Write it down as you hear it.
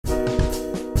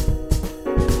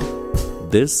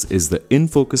This is the In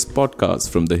Focus podcast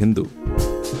from The Hindu.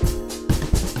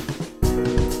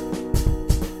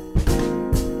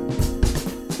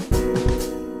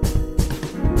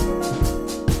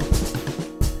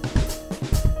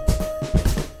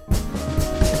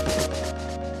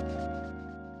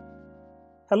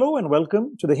 Hello and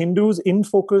welcome to the Hindu's In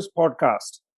Focus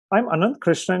podcast. I'm Ananth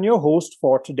Krishnan, your host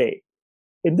for today.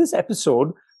 In this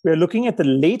episode, we are looking at the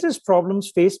latest problems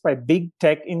faced by big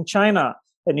tech in China,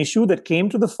 an issue that came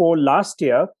to the fore last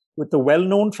year with the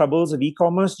well-known troubles of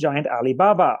e-commerce giant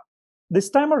Alibaba.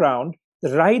 This time around,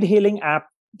 the ride-hailing app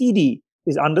Didi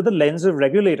is under the lens of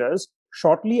regulators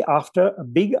shortly after a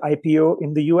big IPO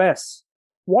in the US.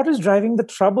 What is driving the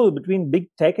trouble between big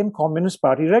tech and Communist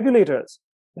Party regulators?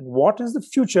 And what is the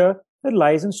future that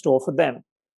lies in store for them?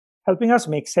 Helping us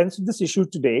make sense of this issue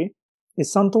today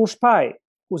is Santosh Pai,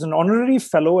 who's an Honorary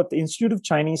Fellow at the Institute of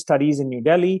Chinese Studies in New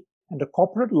Delhi and a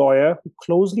corporate lawyer who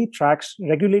closely tracks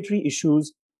regulatory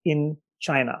issues in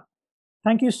China.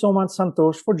 Thank you so much,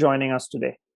 Santosh, for joining us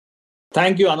today.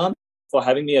 Thank you, Anand, for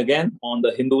having me again on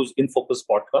the Hindu's In Focus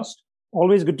podcast.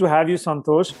 Always good to have you,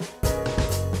 Santosh.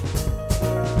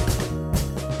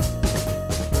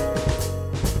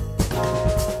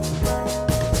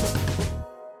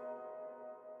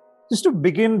 Just to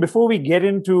begin, before we get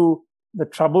into the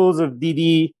troubles of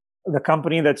Didi, the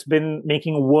company that's been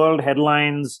making world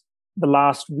headlines the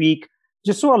last week,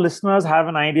 just so our listeners have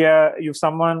an idea, you're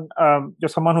someone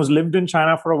who's lived in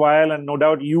China for a while and no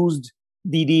doubt used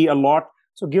Didi a lot.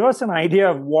 So give us an idea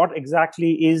of what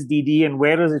exactly is Didi and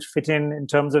where does it fit in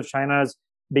terms of China's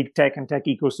big tech and tech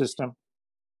ecosystem?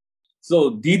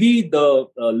 So Didi, the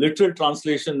literal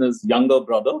translation is younger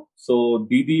brother. So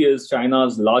Didi is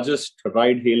China's largest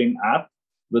ride-hailing app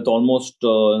with almost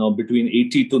between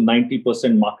 80 to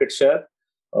 90% market share.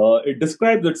 It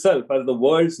describes itself as the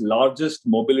world's largest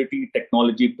mobility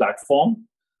technology platform.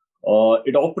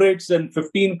 It operates in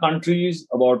 15 countries,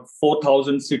 about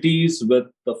 4,000 cities with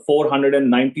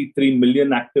 493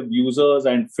 million active users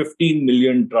and 15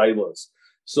 million drivers.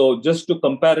 So just to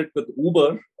compare it with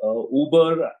Uber,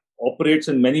 Uber operates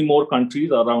in many more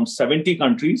countries, around 70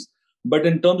 countries. But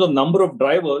in terms of number of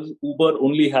drivers, Uber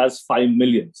only has 5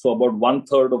 million. So about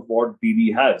 1/3 of what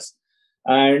Didi has.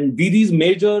 And Didi's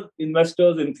major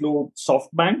investors include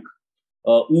SoftBank,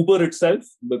 Uber itself,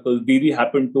 because Didi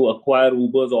happened to acquire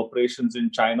Uber's operations in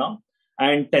China,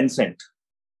 and Tencent.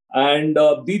 And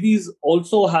Didi's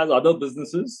also has other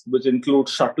businesses, which include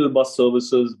shuttle bus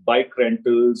services, bike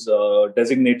rentals,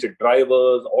 designated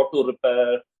drivers, auto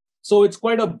repair. So it's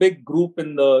quite a big group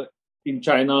in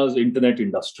China's internet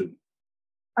industry.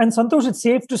 And Santosh, it's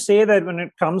safe to say that when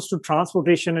it comes to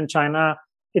transportation in China,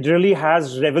 it really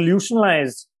has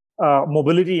revolutionized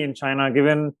mobility in China,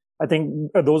 given, I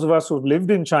think, those of us who've lived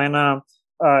in China,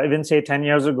 even say 10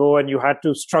 years ago, and you had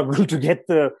to struggle to get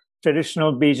the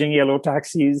traditional Beijing yellow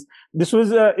taxis. This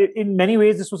was, in many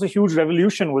ways, this was a huge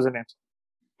revolution, wasn't it?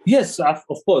 Yes,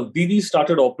 of course. Didi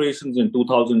started operations in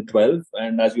 2012.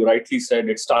 And as you rightly said,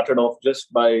 it started off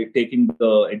just by taking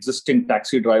the existing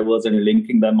taxi drivers and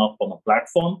linking them up on a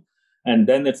platform. And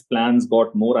then its plans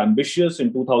got more ambitious.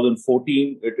 In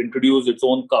 2014, it introduced its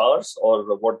own cars,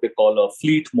 or what they call a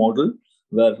fleet model,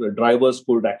 where drivers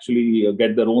could actually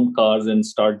get their own cars and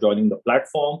start joining the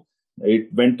platform.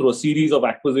 It went through a series of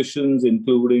acquisitions,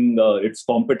 including its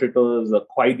competitors,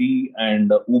 Kuaidi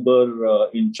and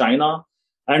Uber in China.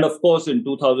 And of course, in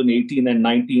 2018 and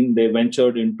 19, they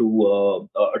ventured into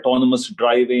autonomous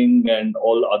driving and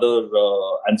all other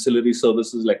ancillary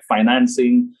services like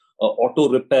financing, auto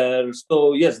repairs.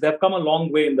 So yes, they've come a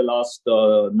long way in the last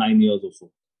 9 years or so.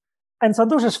 And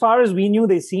Santosh, as far as we knew,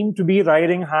 they seemed to be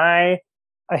riding high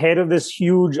ahead of this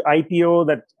huge IPO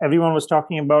that everyone was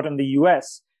talking about in the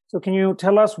US. So can you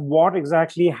tell us what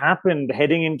exactly happened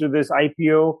heading into this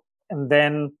IPO and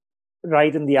then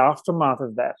right in the aftermath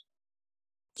of that?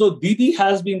 So Didi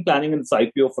has been planning its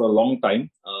IPO for a long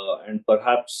time, and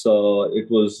perhaps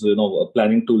it was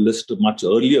planning to list much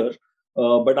earlier.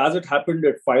 But as it happened,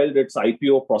 it filed its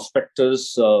IPO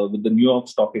prospectus with the New York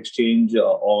Stock Exchange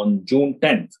on June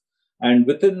 10th. And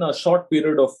within a short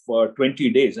period of 20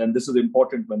 days, and this is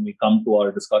important when we come to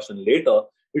our discussion later,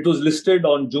 it was listed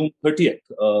on June 30th.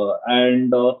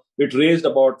 And it raised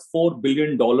about $4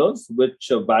 billion,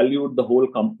 which valued the whole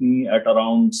company at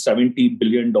around $70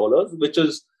 billion, which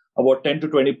is about 10 to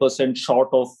 20% short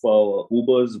of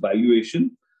Uber's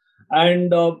valuation.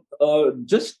 And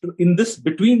just in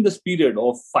between this period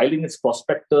of filing its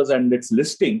prospectus and its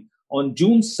listing, on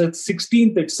June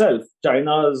 16th itself,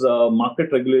 China's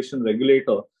market regulation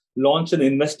regulator launched an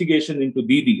investigation into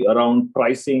Didi around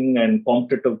pricing and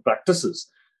competitive practices.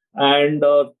 And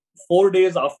 4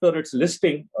 days after its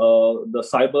listing, the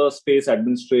Cyberspace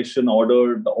Administration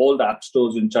ordered all the app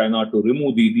stores in China to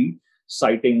remove Didi,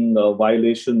 citing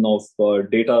violation of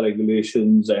data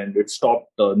regulations, and it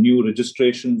stopped new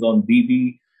registrations on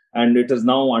Didi, and it is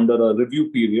now under a review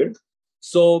period.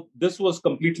 So this was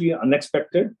completely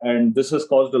unexpected, and this has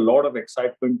caused a lot of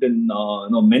excitement in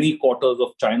many quarters of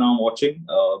China watching,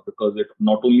 because it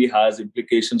not only has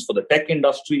implications for the tech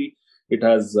industry, it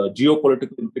has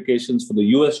geopolitical implications for the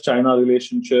US-China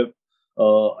relationship.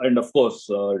 And of course,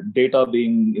 data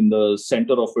being in the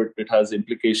center of it, it has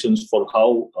implications for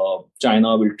how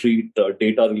China will treat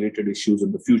data-related issues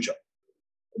in the future.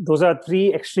 Those are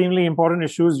three extremely important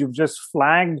issues you've just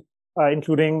flagged,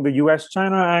 including the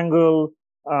US-China angle,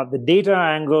 the data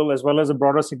angle, as well as the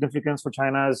broader significance for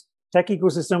China's tech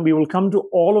ecosystem. We will come to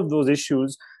all of those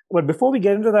issues. But before we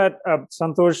get into that,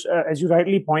 Santosh, as you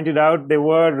rightly pointed out, there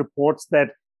were reports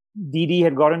that Didi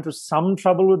had got into some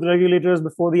trouble with regulators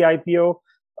before the IPO.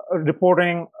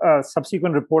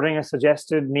 Subsequent reporting has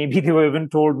suggested maybe they were even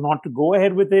told not to go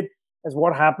ahead with it, as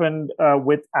what happened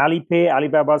with Alipay,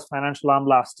 Alibaba's financial arm,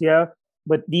 last year.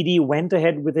 But Didi went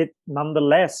ahead with it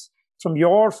nonetheless. From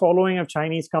your following of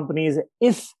Chinese companies,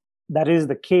 if that is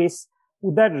the case,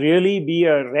 would that really be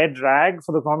a red rag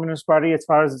for the Communist Party as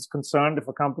far as it's concerned if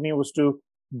a company was to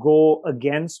go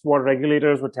against what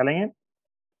regulators were telling it?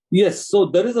 Yes, so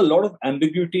there is a lot of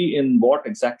ambiguity in what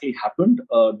exactly happened.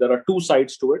 There are two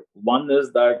sides to it. One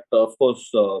is that, of course,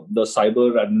 the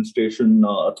Cyber Administration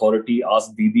Authority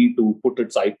asked Didi to put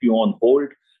its IPO on hold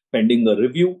pending a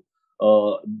review.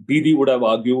 Didi would have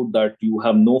argued that you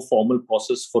have no formal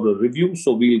process for a review,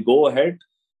 so we'll go ahead.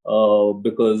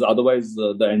 Because otherwise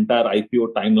the entire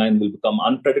IPO timeline will become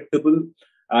unpredictable.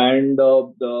 And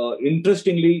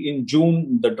interestingly, in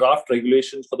June, the draft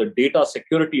regulations for the data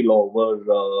security law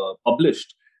were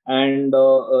published and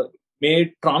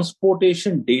made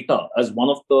transportation data as one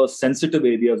of the sensitive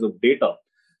areas of data.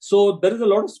 So there is a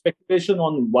lot of speculation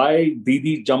on why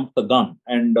Didi jumped the gun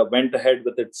and went ahead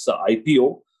with its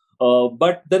IPO.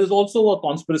 But there is also a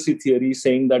conspiracy theory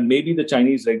saying that maybe the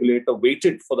Chinese regulator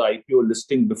waited for the IPO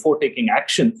listing before taking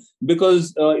action,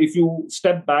 because if you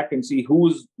step back and see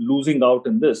who's losing out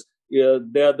in this,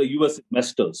 they are the US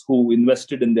investors who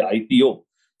invested in the IPO.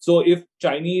 So if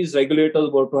Chinese regulators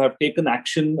were to have taken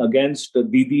action against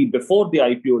Didi before the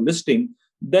IPO listing,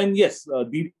 then yes,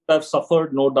 Didi would have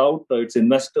suffered, no doubt. Its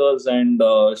investors and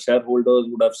shareholders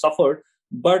would have suffered.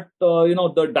 But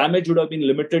the damage would have been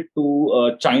limited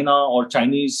to China or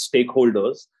Chinese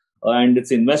stakeholders and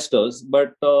its investors.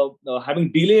 But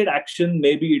having delayed action,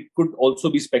 maybe it could also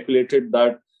be speculated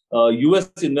that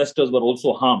US investors were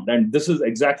also harmed. And this is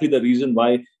exactly the reason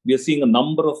why we are seeing a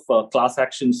number of class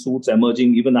action suits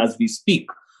emerging even as we speak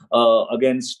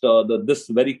against this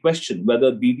very question,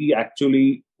 whether Didi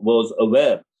actually was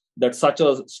aware that such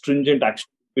a stringent action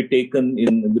would be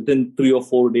taken within 3 or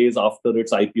 4 days after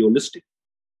its IPO listing.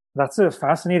 That's a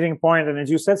fascinating point. And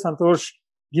as you said, Santosh,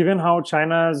 given how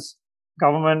China's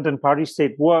government and party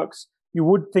state works, you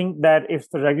would think that if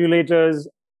the regulators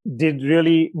did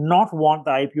really not want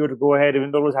the IPO to go ahead,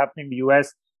 even though it was happening in the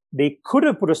US, they could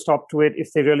have put a stop to it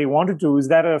if they really wanted to. Is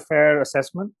that a fair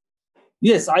assessment?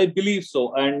 Yes, I believe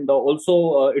so. And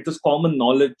also, it is common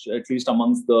knowledge, at least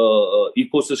amongst the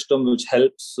ecosystem, which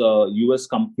helps US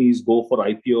companies go for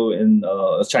IPO and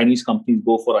Chinese companies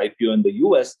go for IPO in the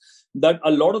US, that a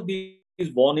lot of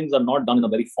these warnings are not done in a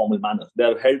very formal manner. They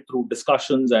are held through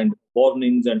discussions and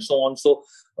warnings and so on. So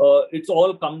it's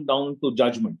all come down to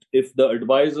judgment. If the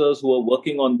advisors who are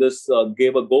working on this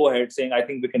gave a go-ahead saying, I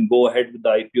think we can go ahead with the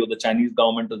IPO, the Chinese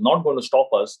government is not going to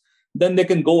stop us, then they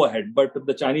can go ahead. But if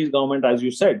the Chinese government, as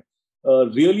you said,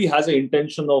 really has an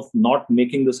intention of not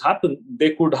making this happen, they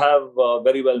could have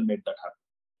very well made that happen.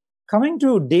 Coming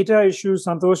to data issues,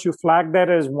 Santosh, you flagged that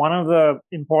as one of the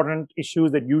important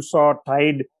issues that you saw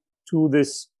tied to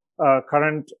this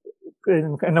current,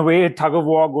 in a way,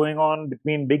 tug-of-war going on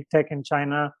between big tech in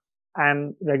China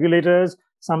and regulators.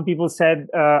 Some people said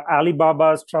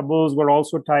Alibaba's troubles were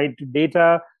also tied to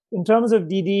data. In terms of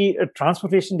Didi,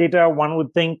 transportation data, one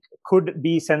would think could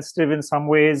be sensitive in some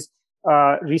ways.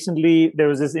 Recently, there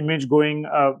was this image doing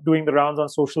the rounds on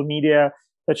social media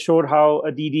that showed how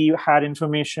Didi had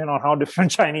information on how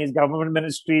different Chinese government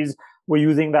ministries were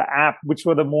using the app, which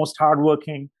were the most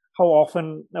hardworking. How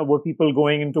often were people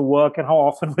going into work and how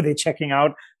often were they checking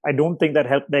out? I don't think that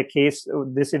helped their case,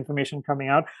 this information coming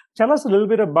out. Tell us a little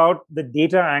bit about the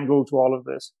data angle to all of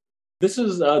this. This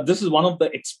is one of the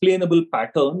explainable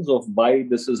patterns of why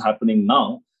this is happening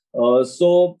now.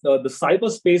 So the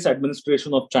Cyberspace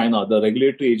Administration of China, the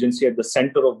regulatory agency at the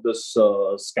center of this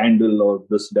scandal or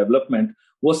this development,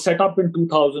 was set up in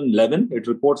 2011. It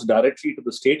reports directly to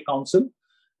the State Council.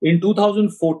 In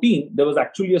 2014, there was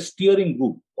actually a steering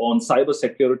group on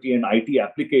cybersecurity and IT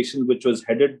applications, which was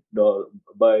headed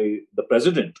by the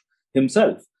president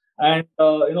himself. And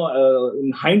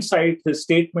in hindsight, his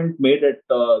statement made at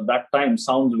that time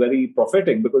sounds very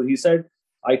prophetic, because he said,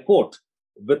 I quote,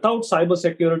 "Without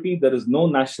cybersecurity, there is no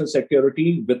national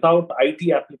security. Without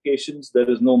IT applications, there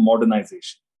is no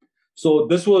modernization." So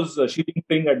this was Xi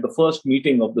Jinping at the first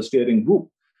meeting of the steering group.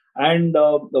 And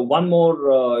the one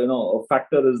more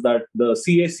factor is that the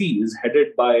CAC is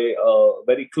headed by a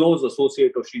very close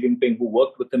associate of Xi Jinping who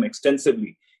worked with him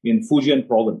extensively in Fujian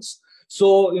province. So,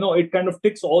 it kind of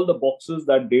ticks all the boxes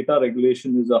that data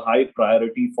regulation is a high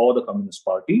priority for the Communist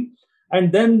Party.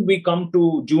 And then we come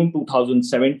to June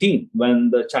 2017, when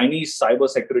the Chinese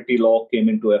cybersecurity law came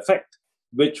into effect,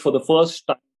 which for the first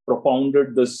time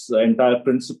propounded this entire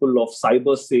principle of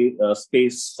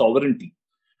cyberspace sovereignty,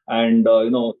 and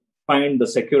find the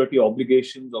security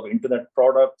obligations of internet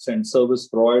products and service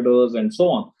providers and so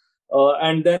on.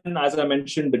 And then, as I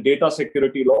mentioned, the data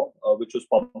security law, which was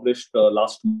published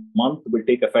last month, will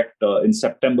take effect in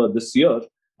September this year.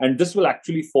 And this will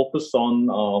actually focus on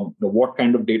what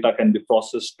kind of data can be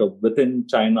processed within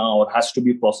China or has to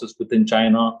be processed within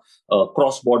China,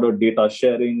 cross-border data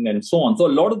sharing, and so on. So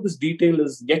a lot of this detail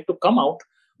is yet to come out.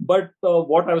 But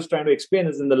what I was trying to explain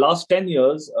is in the last 10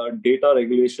 years, data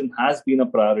regulation has been a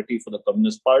priority for the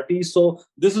Communist Party. So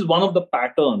this is one of the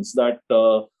patterns that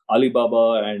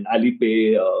Alibaba and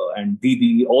Alipay and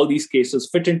Didi, all these cases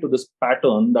fit into this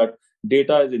pattern that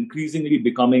data is increasingly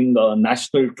becoming a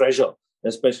national treasure,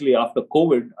 especially after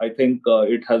COVID. I think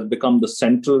it has become the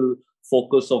central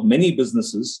focus of many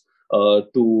businesses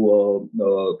to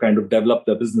kind of develop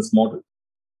their business model.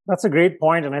 That's a great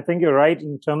point. And I think you're right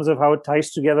in terms of how it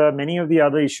ties together many of the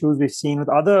other issues we've seen with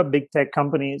other big tech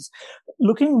companies.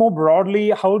 Looking more broadly,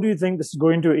 how do you think this is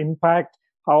going to impact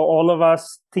how all of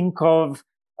us think of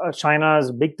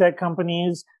China's big tech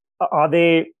companies? Are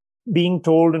they being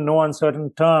told in no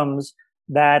uncertain terms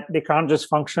that they can't just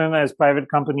function as private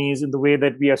companies in the way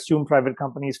that we assume private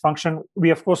companies function?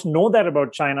 We, of course, know that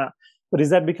about China, but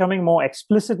is that becoming more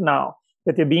explicit now,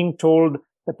 that they're being told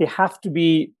that they have to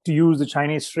be, to use the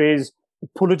Chinese phrase,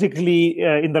 politically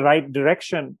in the right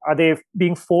direction? Are they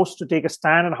being forced to take a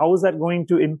stand? And how is that going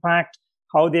to impact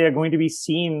how they are going to be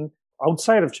seen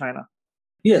outside of China?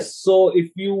 Yes. So if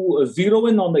you zero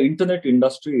in on the internet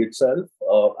industry itself,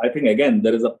 I think, again,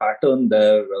 there is a pattern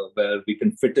there where we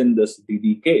can fit in this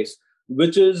Didi case,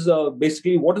 which is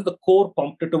basically what is the core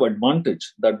competitive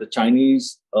advantage that the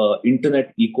Chinese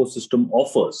internet ecosystem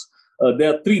offers.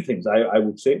 There are three things, I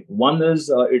would say. One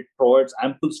is it provides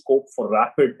ample scope for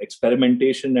rapid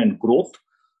experimentation and growth,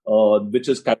 which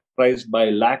is characterized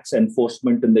by lax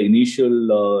enforcement in the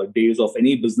initial days of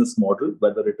any business model,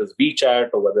 whether it is WeChat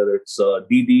or whether it's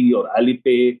Didi or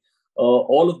Alipay.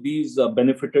 All of these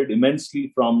benefited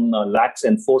immensely from lax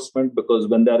enforcement, because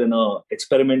when they're in a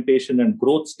experimentation and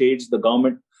growth stage, the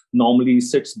government normally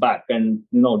sits back and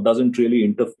doesn't really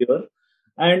interfere.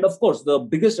 And of course, the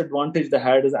biggest advantage they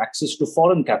had is access to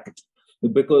foreign capital,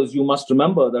 because you must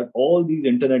remember that all these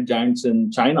internet giants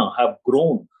in China have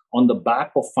grown on the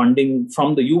back of funding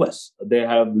from the US. They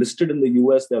have listed in the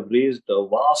US, they have raised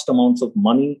vast amounts of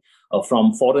money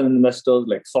from foreign investors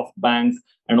like SoftBank,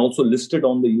 and also listed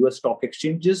on the US stock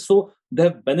exchanges. So they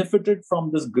have benefited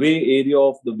from this gray area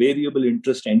of the variable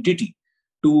interest entity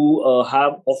to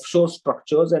have offshore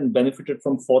structures and benefited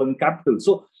from foreign capital.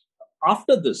 So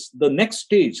after this, the next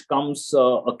stage comes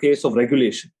a case of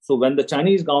regulation. So when the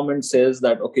Chinese government says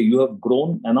that, okay, you have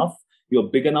grown enough, you're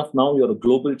big enough now, you're a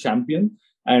global champion,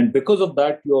 and because of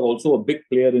that, you're also a big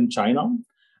player in China.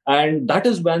 And that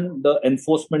is when the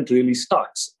enforcement really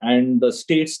starts, and the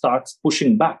state starts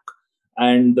pushing back,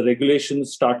 and the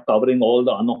regulations start covering all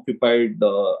the unoccupied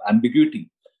ambiguity.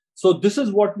 So this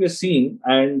is what we're seeing.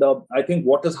 And I think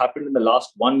what has happened in the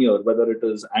last 1 year, whether it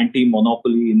is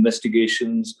anti-monopoly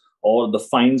investigations or the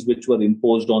fines which were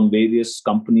imposed on various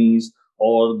companies,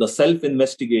 or the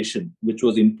self-investigation which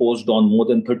was imposed on more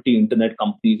than 30 internet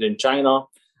companies in China,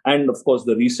 and of course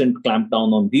the recent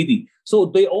clampdown on Didi. So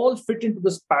they all fit into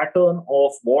this pattern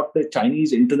of what the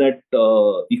Chinese internet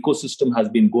ecosystem has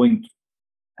been going through.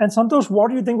 And Santosh, what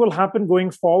do you think will happen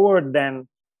going forward then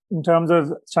in terms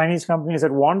of Chinese companies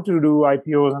that want to do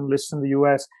IPOs and list in the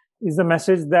US? Is the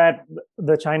message that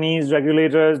the Chinese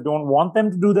regulators don't want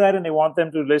them to do that and they want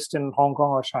them to list in Hong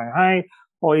Kong or Shanghai?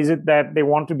 Or is it that they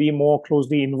want to be more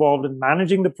closely involved in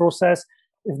managing the process?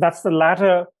 If that's the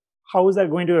latter, how is that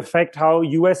going to affect how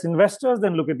US investors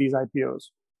then look at these IPOs?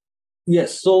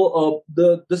 Yes. So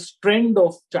this trend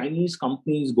of Chinese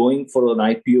companies going for an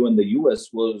IPO in the US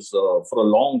was for a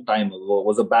long time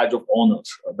was a badge of honor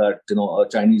that a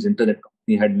Chinese internet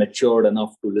company had matured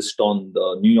enough to list on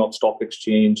the New York Stock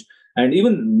Exchange, and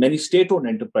even many state-owned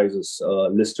enterprises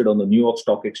listed on the New York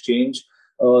Stock Exchange.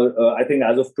 I think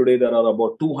as of today there are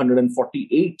about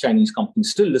 248 Chinese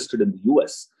companies still listed in the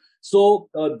US. So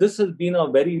this has been a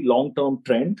very long-term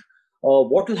trend.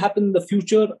 What will happen in the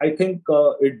future? I think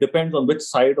it depends on which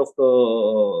side of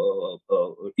the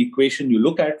equation you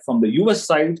look at. From the US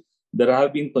side, there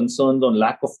have been concerns on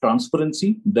lack of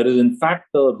transparency. There is, in fact,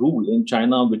 a rule in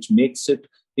China which makes it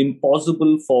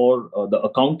impossible for the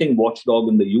accounting watchdog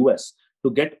in the US to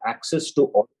get access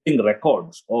to auditing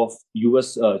records of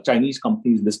US Chinese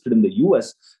companies listed in the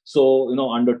US. So,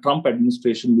 under Trump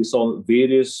administration, we saw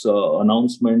various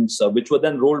announcements which were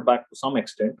then rolled back to some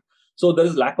extent. So there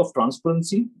is lack of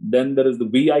transparency. Then there is the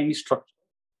VIE structure,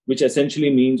 which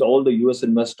essentially means all the US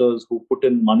investors who put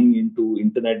in money into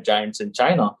internet giants in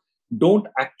China don't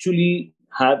actually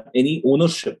have any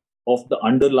ownership of the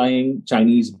underlying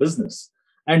Chinese business.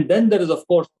 And then there is, of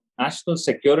course, national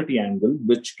security angle,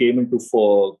 which came to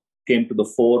the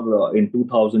fore in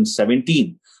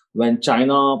 2017 when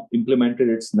China implemented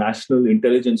its national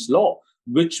intelligence law,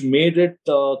 which made it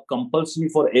compulsory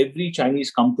for every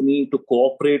Chinese company to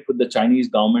cooperate with the Chinese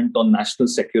government on national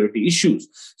security issues.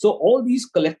 So all these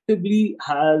collectively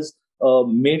has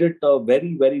made it a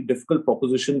very, very difficult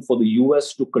proposition for the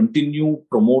US to continue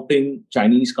promoting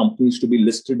Chinese companies to be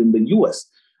listed in the US.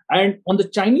 And on the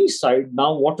Chinese side,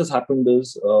 now what has happened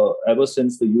is ever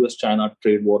since the US-China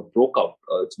trade war broke out,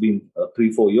 it's been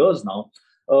 3-4 years now,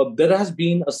 there has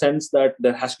been a sense that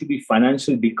there has to be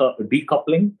financial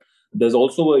decoupling. There's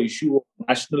also an issue of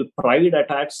national pride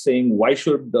attached, saying why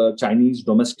should the Chinese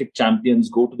domestic champions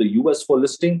go to the US for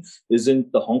listing?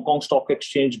 Isn't the Hong Kong Stock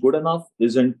Exchange good enough?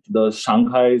 Isn't the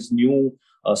Shanghai's new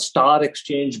Star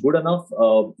Exchange good enough?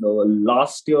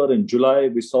 Last year in July,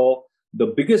 we saw the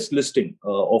biggest listing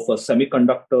of a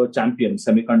semiconductor champion,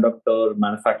 Semiconductor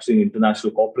Manufacturing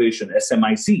International Corporation,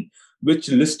 SMIC, which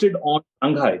listed on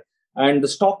Shanghai. And the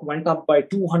stock went up by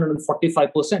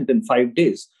 245% in 5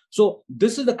 days. So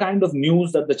this is the kind of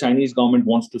news that the Chinese government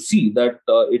wants to see, that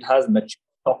it has mature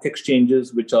stock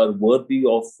exchanges which are worthy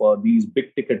of these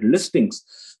big ticket listings.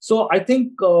 So I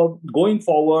think going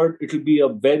forward, it will be a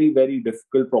very, very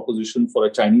difficult proposition for a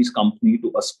Chinese company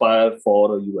to aspire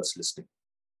for a US listing.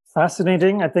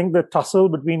 Fascinating. I think the tussle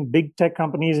between big tech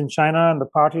companies in China and the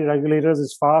party regulators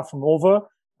is far from over.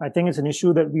 I think it's an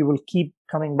issue that we will keep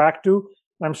coming back to.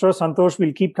 I'm sure, Santosh,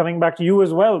 will keep coming back to you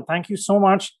as well. Thank you so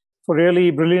much for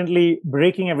really brilliantly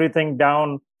breaking everything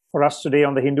down for us today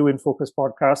on the Hindu in Focus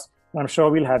podcast. I'm sure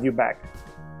we'll have you back.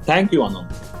 Thank you,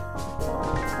 Anand.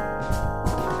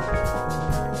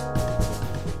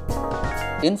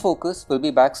 In Focus will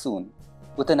be back soon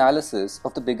with analysis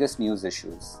of the biggest news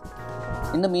issues.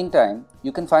 In the meantime,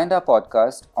 you can find our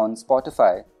podcast on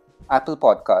Spotify, Apple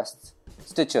Podcasts,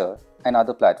 Stitcher, and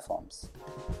other platforms.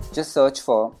 Just search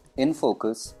for In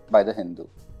Focus by The Hindu.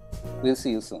 We'll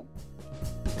see you soon.